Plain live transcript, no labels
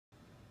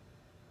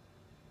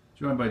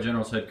Joined by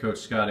Generals head coach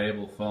Scott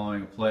Abell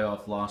following a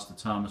playoff loss to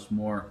Thomas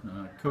More.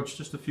 Coach,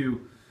 just a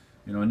few,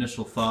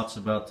 initial thoughts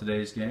about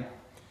today's game.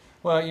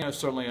 Well,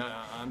 certainly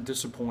I'm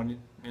disappointed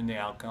in the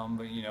outcome,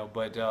 but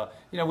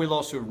we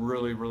lost to a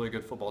really, really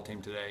good football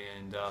team today,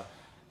 and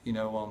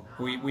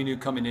we knew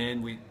coming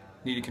in we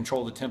needed to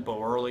control the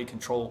tempo early,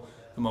 control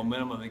the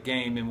momentum of the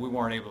game, and we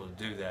weren't able to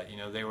do that.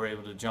 They were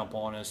able to jump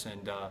on us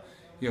and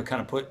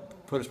kind of put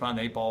us behind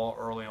the 8 ball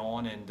early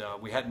on, and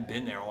we hadn't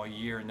been there all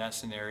year in that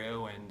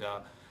scenario, and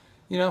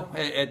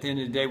at the end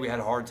of the day, we had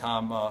a hard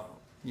time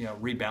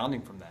rebounding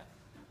from that.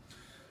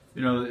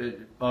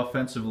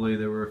 Offensively,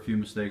 there were a few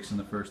mistakes in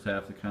the first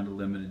half that kind of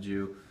limited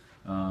you.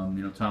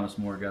 Thomas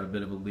More got a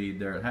bit of a lead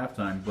there at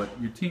halftime, but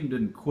your team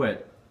didn't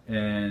quit,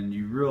 and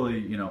you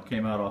really,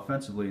 came out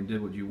offensively and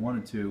did what you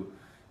wanted to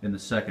in the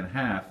second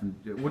half. And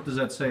what does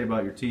that say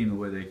about your team, the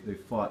way they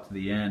fought to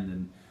the end,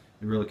 and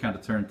it really kind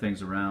of turned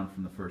things around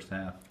from the first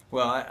half?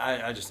 Well,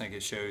 I just think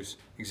it shows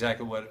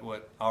exactly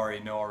what I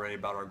already know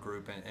about our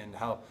group and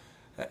how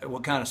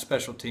what kind of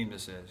special team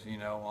this is.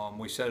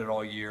 We said it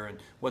all year and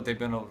what they've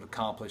been able to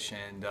accomplish,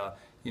 and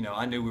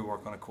I knew we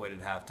weren't going to quit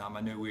at halftime.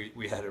 I knew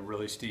we had a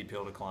really steep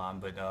hill to climb,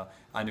 but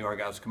I knew our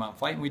guys would come out and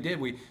fight, and we did.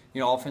 We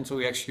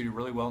offensively executed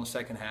really well in the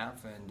second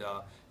half and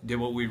did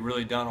what we'd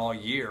really done all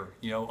year.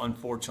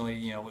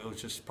 Unfortunately, it was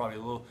just probably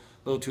a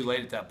little too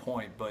late at that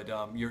point, but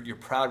you're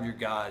proud of your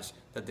guys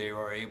that they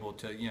were able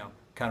to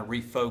kind of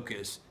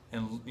refocus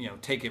and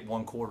take it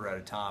one quarter at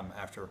a time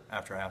after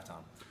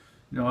halftime.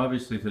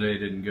 Obviously today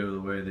didn't go the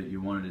way that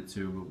you wanted it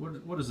to,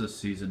 but what has this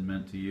season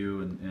meant to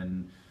you?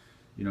 And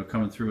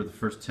coming through with the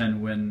first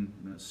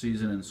 10-win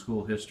season in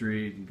school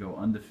history, you go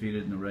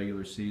undefeated in the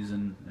regular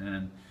season,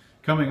 and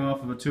coming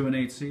off of a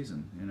 2-8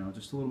 season.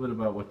 Just a little bit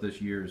about what this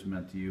year has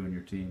meant to you and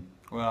your team.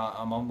 Well,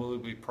 I'm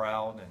unbelievably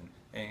proud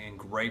and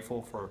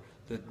grateful for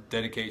the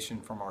dedication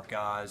from our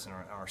guys and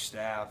our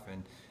staff,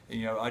 and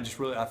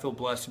I feel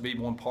blessed to be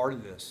one part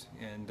of this.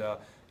 And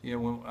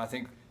I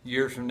think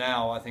years from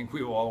now, I think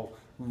we will all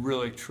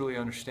really truly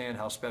understand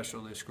how special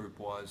this group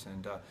was,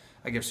 and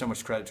I give so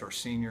much credit to our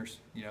seniors,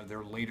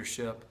 their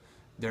leadership,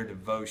 their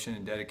devotion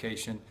and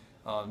dedication,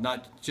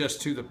 not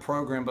just to the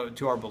program but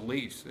to our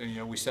beliefs.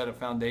 We set a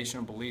foundation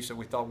of beliefs that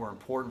we thought were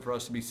important for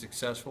us to be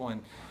successful,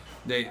 and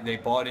they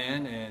bought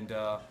in, and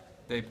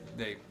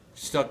they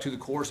stuck to the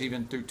course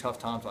even through tough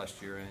times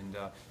last year, and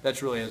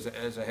that's really, as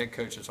a head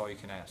coach, that's all you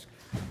can ask.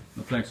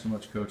 Well, thanks so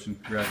much, Coach,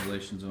 and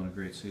congratulations on a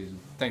great season.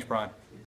 Thanks, Brian.